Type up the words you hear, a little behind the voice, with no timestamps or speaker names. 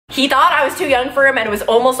He thought I was too young for him and it was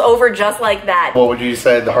almost over just like that. What would you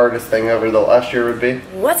say the hardest thing over the last year would be?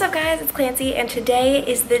 What's up guys, it's Clancy and today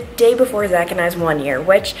is the day before Zach and I's 1 year,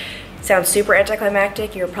 which sounds super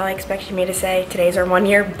anticlimactic. You were probably expecting me to say today's our 1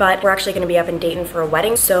 year, but we're actually gonna be up in Dayton for a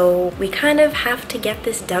wedding. So we kind of have to get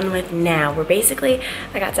this done with now.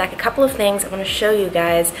 I got Zach a couple of things I wanna show you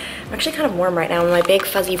guys. I'm actually kind of warm right now in my big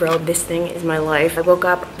fuzzy robe. This thing is my life. I woke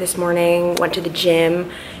up this morning, went to the gym,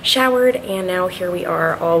 showered, and now here we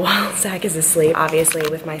are all while Zach is asleep. Obviously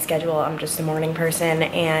with my schedule, I'm just a morning person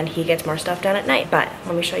and he gets more stuff done at night. But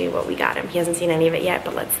let me show you what we got him. He hasn't seen any of it yet,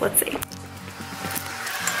 but let's see.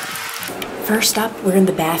 First up, we're in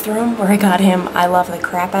the bathroom where I got him I love the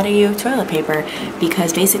crap out of you toilet paper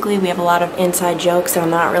because basically we have a lot of inside jokes that I'm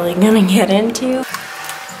not really gonna get into.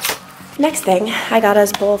 Next thing, I got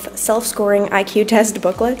us both self-scoring IQ test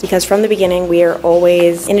booklets because from the beginning we are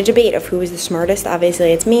always in a debate of who is the smartest.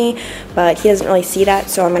 Obviously it's me, but he doesn't really see that,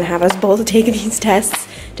 so I'm gonna have us both take these tests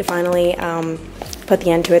to finally put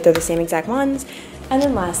the end to it. They're the same exact ones. And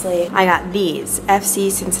then lastly, I got these FC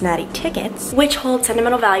Cincinnati tickets, which hold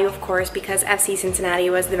sentimental value, of course, because FC Cincinnati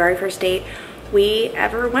was the very first date we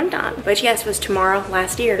ever went on, which yes, was tomorrow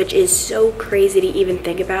last year, which is so crazy to even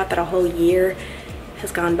think about that a whole year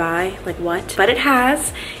has gone by, like what? But it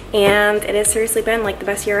has, and it has seriously been like the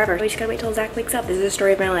best year ever. We just gotta wait till Zach wakes up. This is the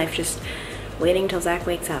story of my life, just waiting till Zach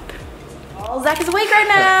wakes up. Oh, Zach is awake right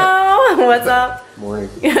now. What's up? Morning.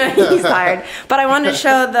 He's tired. But I wanted to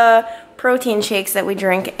show the protein shakes that we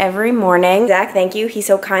drink every morning. Zach, thank you. He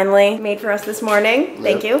so kindly made for us this morning. Yep.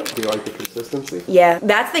 Thank you. Do you like the consistency? Yeah,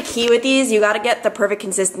 that's the key with these. You gotta get the perfect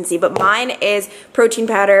consistency. But mine is protein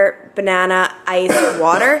powder, banana, ice,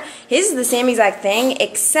 water. His is the same exact thing,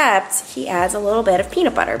 except he adds a little bit of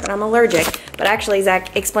peanut butter, but I'm allergic. But actually,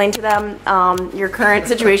 Zach, explain to them your current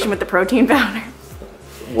situation with the protein powder.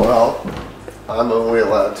 Well, I'm only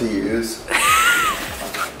allowed to use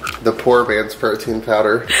the poor man's protein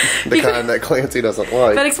powder, the kind that Clancy doesn't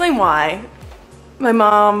like. But explain why. My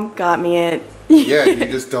mom got me it. Yeah, you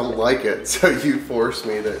just don't like it, so you force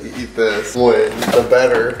me to eat this when the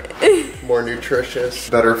better, more nutritious,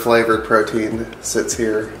 better flavored protein sits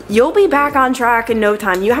here. You'll be back on track in no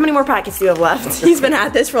time. How many more packets do you have left? He's been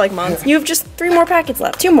at this for like months. You have just 3 more packets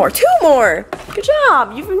left. 2 more. Good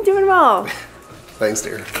job. You've been doing well. Thanks,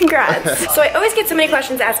 dear. Congrats. So I always get so many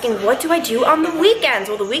questions asking, what do I do on the weekends?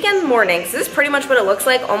 Well, the weekend mornings, this is pretty much what it looks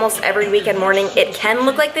like almost every weekend morning. It can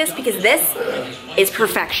look like this because this is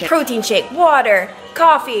perfection. Protein shake, water,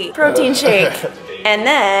 coffee, protein shake, and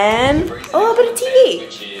then a little bit of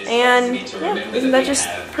TV. And yeah, isn't that just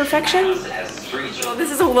perfection? Well,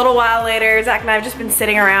 this is a little while later. Zach and I have just been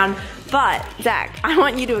sitting around. But Zach, I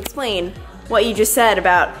want you to explain what you just said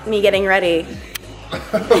about me getting ready.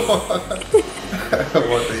 What,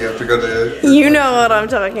 do you have to go to? You know what I'm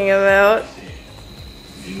talking about.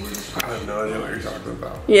 I have no idea what you're talking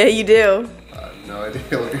about. Yeah, you do. I have no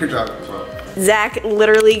idea what you're talking about. Zach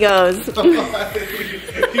literally goes.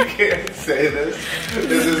 You can't say this.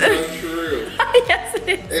 This is not true. Yes, it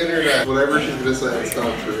is. Internet. Whatever she's gonna say, it's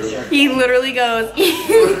not true. He literally goes,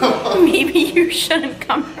 maybe you shouldn't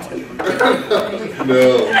come to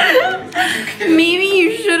No. Maybe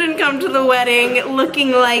you shouldn't come to the wedding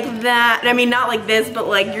looking like that. I mean, not like this, but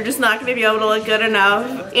like you're just not gonna be able to look good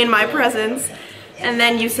enough in my presence. And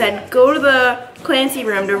then you said, go to the Clancy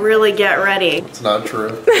room to really get ready. It's not true.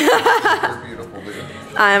 You're beautiful, dude.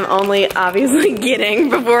 I'm only obviously kidding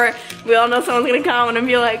before we all know someone's gonna comment and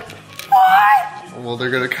be like, what? Well,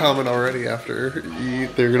 they're gonna comment already after you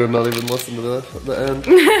eat. They're gonna not even listen to the end.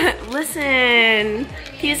 Listen,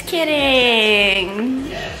 he was kidding.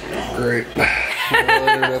 Great.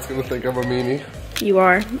 That's gonna think I'm a meanie. You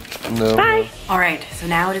are. No. Bye. All right, so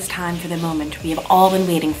now it is time for the moment we have all been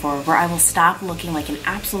waiting for, where I will stop looking like an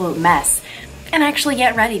absolute mess and actually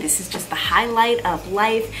get ready. This is just the highlight of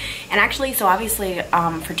life. And actually, so obviously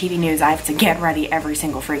for TV news, I have to get ready every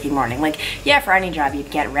single freaking morning. Like, yeah, for any job,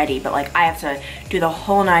 you'd get ready, but like I have to do the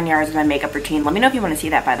whole 9 yards of my makeup routine. Let me know if you want to see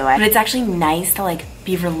that, by the way. But it's actually nice to like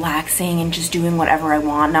be relaxing and just doing whatever I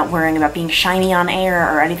want, not worrying about being shiny on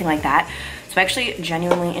air or anything like that. So I actually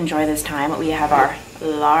genuinely enjoy this time. We have our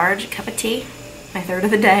large cup of tea, my 3rd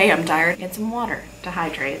of the day. I'm tired. Get some water to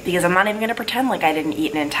hydrate because I'm not even gonna pretend like I didn't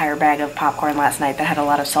eat an entire bag of popcorn last night that had a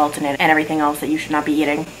lot of salt in it and everything else that you should not be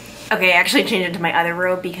eating. Okay, I actually changed it to my other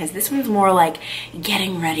robe because this one's more like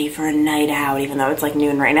getting ready for a night out, even though it's like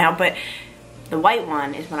noon right now. But the white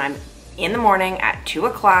one is when I'm in the morning at 2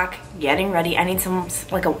 o'clock getting ready. I need some,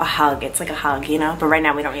 like a hug. It's like a hug, you know? But right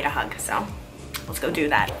now we don't need a hug, so let's go do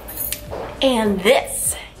that. And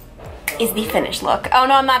this is the finished look. Oh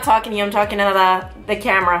no, I'm not talking to you, I'm talking to the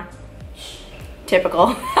camera.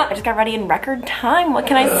 Typical. I just got ready in record time. What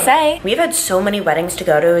can I say? We've had so many weddings to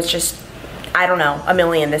go to. It's just, I don't know, a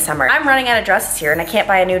million this summer. I'm running out of dresses here and I can't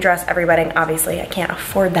buy a new dress every wedding. Obviously, I can't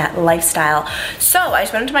afford that lifestyle. So I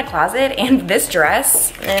just went into my closet and this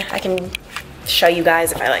dress, I can show you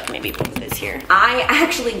guys if I like maybe put this here. I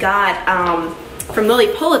actually got from Lily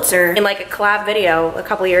Pulitzer in like a collab video a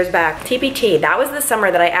couple years back. TBT, that was the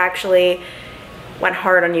summer that I actually went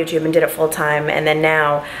hard on YouTube and did it full time, and then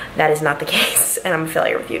now that is not the case and I'm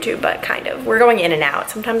affiliated with YouTube, but kind of. We're going in and out.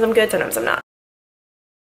 Sometimes I'm good, sometimes I'm not.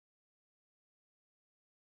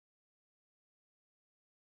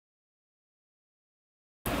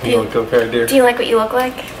 You look okay, dear. Do you like what you look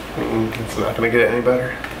like? It's not gonna get any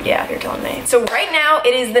better. Yeah, you're telling me. So right now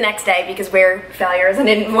it is the next day because we're failures and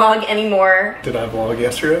didn't vlog anymore. Did I vlog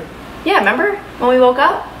yesterday? Yeah, remember when we woke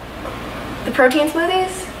up? The protein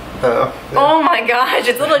smoothies? Oh. Yeah. Oh my gosh,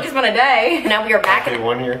 it's literally just been a day. Now we are back in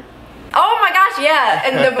 1 year. Oh my gosh, yeah.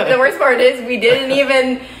 And the worst part is we didn't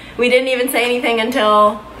even say anything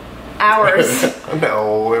until hours.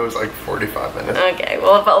 No, it was like 45 minutes. Okay,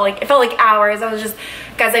 well it felt like hours. I was just,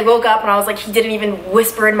 guys, I woke up and I was like, he didn't even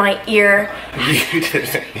whisper in my ear. You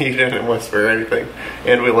didn't whisper anything.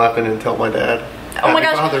 And we left and didn't tell my dad. Oh my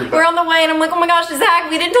gosh, we're on the way and I'm like, oh my gosh,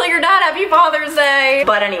 Zach, we didn't tell your dad Happy Father's Day.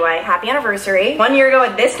 But anyway, happy anniversary. 1 year ago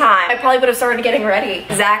at this time, I probably would have started getting ready.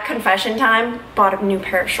 Zach, confession time, bought a new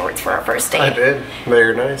pair of shorts for our first date. I did. They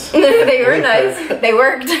were nice. They were nice. They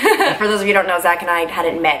worked. For those of you who don't know, Zach and I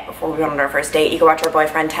hadn't met before we went on our first date. You can watch our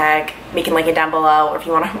boyfriend tag. We can link it down below, or if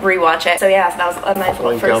you want to rewatch it. So yeah, so that was a nice little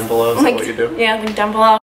link first. Down below is what you do. Yeah, link down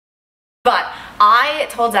below. But I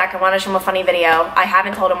told Zach I wanted to show him a funny video. I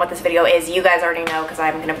haven't told him what this video is. You guys already know because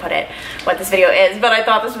I'm gonna put it what this video is, but I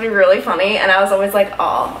thought this would be really funny and I was always like,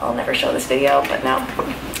 oh, I'll never show this video, but no.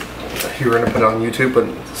 You were gonna put it on YouTube but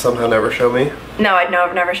somehow never show me? No, I'd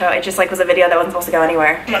never show. It just like was a video that wasn't supposed to go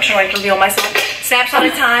anywhere. I'm not sure I can reveal myself. Snapshot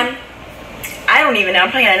of time. I don't even know.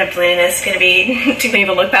 I'm probably gonna end up deleting this. It's gonna be too many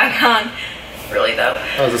to look back on. Really though.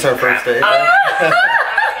 Oh, is this our first date?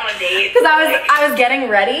 Because I was getting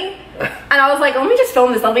ready and I was like, let me just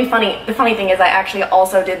film this, that'll be funny. The funny thing is I actually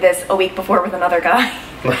also did this a week before with another guy.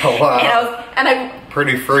 Oh wow. And I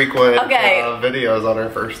pretty frequent okay. Videos on our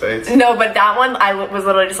first dates. No, but that one I was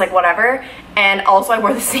literally just like whatever, and also I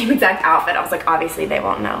wore the same exact outfit. I was like, obviously they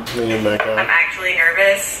won't know. Me and that guy. I'm actually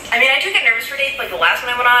nervous. I mean, I do get nervous for dates. Like the last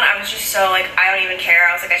one I went on, I was just so like, I don't even care.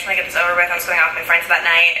 I was like, I just want to get this over with. I was going out with my friends that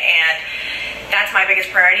night and that's my biggest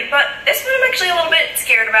priority, but this one I'm actually a little bit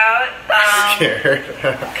scared about. Scared?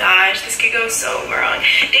 Gosh, this could go so wrong.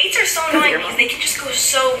 Dates are so annoying because they can just go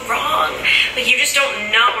so wrong. Like, you just don't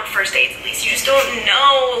know, or first dates at least, you just don't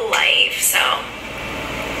know life, so.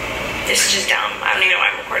 This is just dumb. I don't even know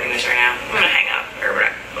why I'm recording this right now. I'm gonna hang up, or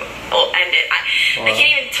whatever. I'll end it. I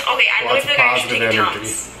can't even, okay, I literally feel like I should take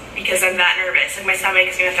Tums. Because I'm that nervous. Like my stomach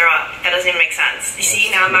is gonna throw up. That doesn't even make sense. You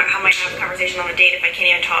see, now how am I gonna have a conversation on a date if I can't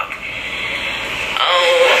even talk?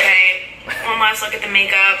 Oh, okay. One last look at the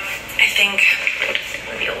makeup. I think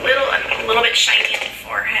it would be a little bit shiny on the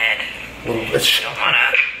forehead. A little bit shiny. Don't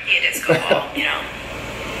wanna be a disco ball, you know.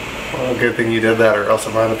 Well, good thing you did that, or else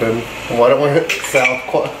it might have been. Why don't we hit south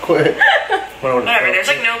quick? Whatever.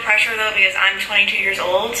 There's like no pressure though because I'm 22 years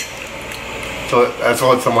old. So that's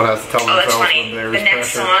what someone has to tell themselves. Oh, that's funny. The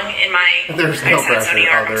next song in my there's no pressure.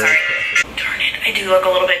 I'm sorry. Darn it, I do look a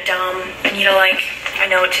little bit dumb. I need to like, I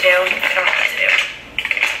know what to do. I don't know what to do.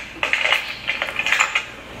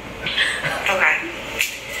 Okay.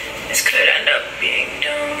 This could end up being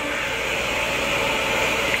dumb.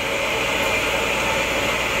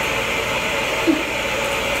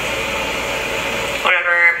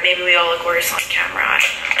 Whatever, maybe we all look worse on camera. I don't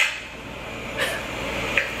know.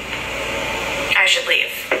 I should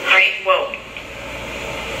leave, right? Whoa.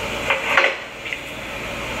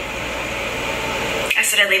 I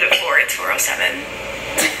said I'd leave at 4, it's 4:07.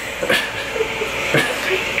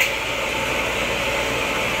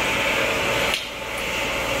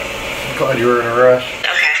 Glad you were in a rush. Okay,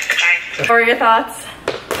 bye. What were your thoughts?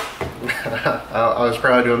 I was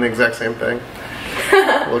probably doing the exact same thing.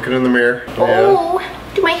 Looking in the mirror. Oh,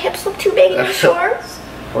 yeah. Do my hips look too big in the shorts?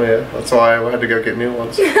 Oh yeah, that's why I had to go get new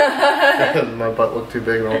ones. My butt looked too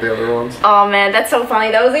big than all the other ones. Oh man, that's so funny.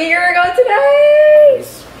 That was a year ago today.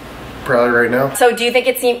 It's probably right now. So do you think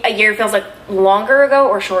a year feels like longer ago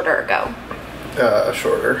or shorter ago?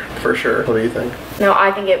 Shorter, for sure. What do you think? No,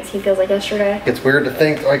 I think he feels like yesterday. It's weird to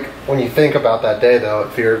think, like, when you think about that day though,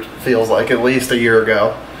 it feels like at least a year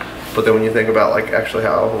ago. But then when you think about, like, actually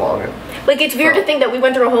how long it... Like, it's weird to think that we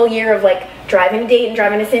went through a whole year of, like, driving to date and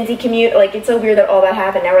driving to Cincy commute. Like, it's so weird that all that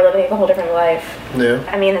happened. Now we're living like a whole different life. Yeah.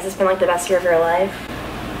 I mean, has this been, like, the best year of your life?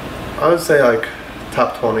 I would say, like,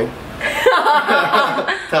 top 20.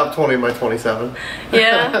 Top 20 of my 27.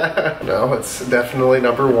 Yeah. No, it's definitely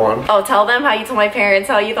number 1. Oh, tell them how you told my parents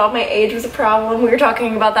how you thought my age was a problem. We were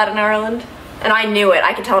talking about that in Ireland. And I knew it.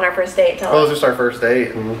 I could tell on our first date. Well, it was just our first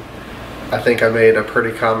date, and I think I made a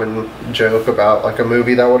pretty common joke about like a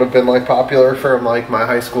movie that would have been like popular from like my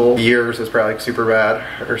high school years. Is probably like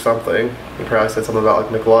Superbad or something. You probably said something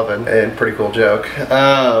about like McLovin, and pretty cool joke.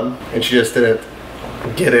 And she just didn't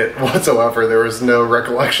get it whatsoever. There was no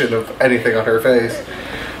recollection of anything on her face.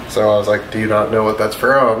 So I was like, do you not know what that's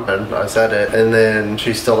from? And I said it, and then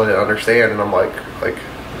she still didn't understand, and I'm like,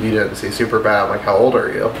 you didn't see Superbad? I'm like, how old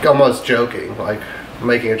are you? Almost joking, like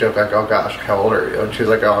making a joke like, oh gosh, how old are you? And she was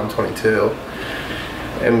like, oh, I'm 22.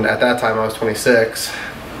 And at that time I was 26.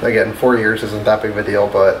 Again, 4 years isn't that big of a deal,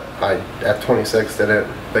 but I, at 26,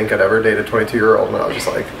 didn't think I'd ever date a 22-year-old, and I was just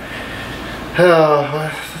like,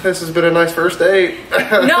 oh, this has been a nice first date.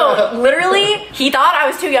 No, literally, he thought I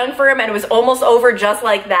was too young for him, and it was almost over just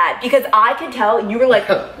like that. Because I could tell you were like,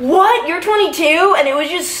 what? You're 22? And it was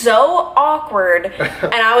just so awkward.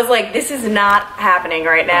 And I was like, this is not happening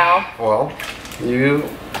right now. Well, you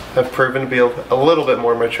have proven to be a little bit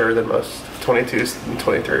more mature than most 22 and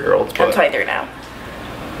 23-year-olds. I'm 23 now.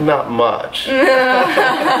 Not much.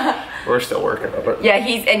 We're still working on it. Yeah,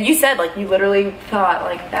 and you said, like, you literally thought,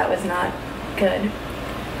 like, that was not good.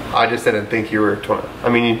 I just didn't think you were 20. I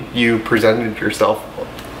mean, you presented yourself,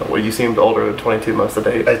 well, you seemed older than 22 most of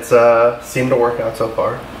the day. It's seemed to work out so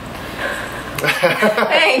far.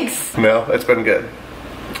 Thanks. No, it's been good.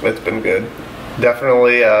 It's been good.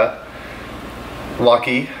 Definitely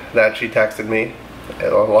lucky that she texted me.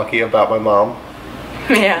 Lucky about my mom.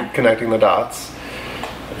 Yeah. Connecting the dots.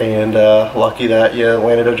 And lucky that you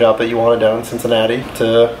landed a job that you wanted down in Cincinnati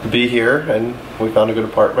to be here, and we found a good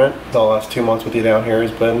apartment. The last 2 months with you down here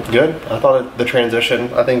has been good. I thought the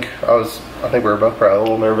transition, I think we were both probably a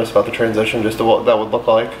little nervous about the transition, just to what that would look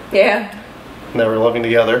like. Yeah. Never living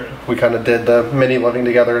together. We kind of did the mini living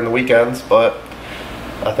together in the weekends, but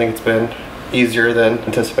I think it's been easier than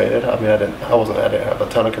anticipated. I mean, I didn't have a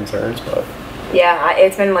ton of concerns, but yeah,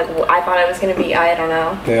 it's been like, I thought it was gonna be, I don't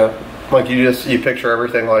know. Yeah. Like you picture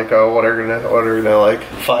everything like, oh, what are we gonna like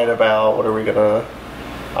fight about? What are we gonna?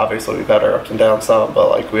 Obviously we've had our ups and downs some, but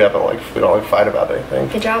like we don't like fight about anything.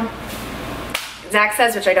 Good job. Zach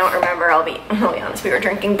says, which I don't remember, I'll be honest, we were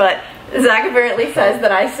drinking, but Zach apparently says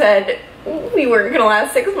that I said we weren't gonna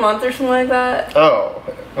last 6 months or something like that. Oh,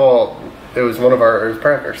 well, it was probably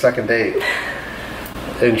our second date.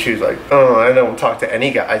 And she was like, oh, I don't talk to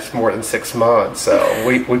any guys more than 6 months, so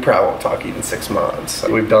we probably won't talk even 6 months.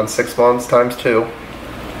 So we've done 6 months times 2,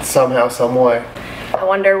 somehow, some way. I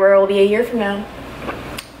wonder where we'll be a year from now.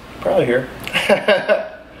 Probably here.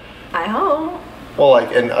 I hope. Well,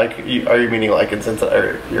 like, and like, are you meaning like in sense that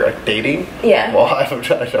you're like dating? Yeah. Well, I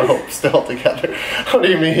hope still together. What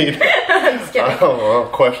do you mean? I'm just kidding.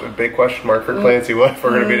 Oh, well, big question mark for Clancy. What if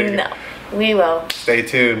we're gonna be together? No. We will. Stay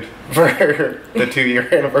tuned for the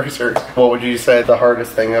 2-year anniversary. What would you say the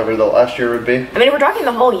hardest thing over the last year would be? I mean, if we're talking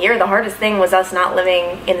the whole year, the hardest thing was us not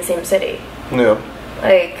living in the same city. Yeah.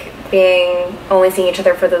 Like, only seeing each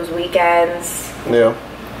other for those weekends. Yeah.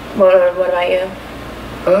 What about you?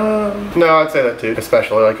 No, I'd say that too.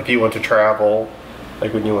 Especially like if you went to travel,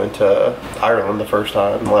 like when you went to Ireland the first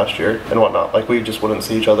time last year and whatnot, like we just wouldn't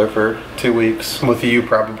see each other for 2 weeks. With you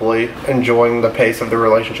probably enjoying the pace of the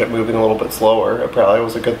relationship moving a little bit slower, it probably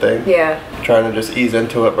was a good thing. Yeah. Trying to just ease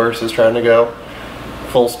into it versus trying to go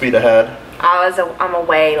full speed ahead. I'm a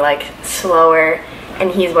way like slower and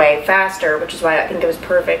he's way faster, which is why I think it was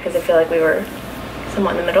perfect because I feel like we were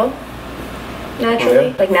somewhat in the middle. Naturally.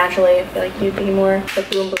 Yeah. Like naturally, I feel like you'd be more like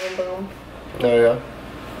boom, boom, boom. Oh yeah.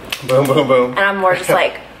 Boom, boom, boom. And I'm more just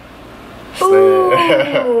like, boom.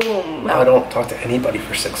 I don't talk to anybody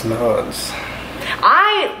for 6 months.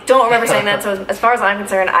 I don't remember saying that, so as far as I'm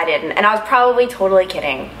concerned, I didn't. And I was probably totally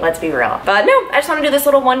kidding, let's be real. But no, I just want to do this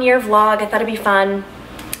little 1-year vlog. I thought it'd be fun,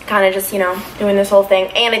 kind of just, you know, doing this whole thing.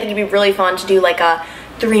 And I think it'd be really fun to do like a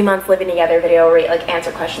 3-month living together video where you like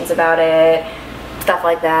answer questions about it, stuff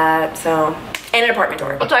like that. So, and an apartment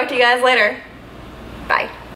tour. I'll talk to you guys later. Bye.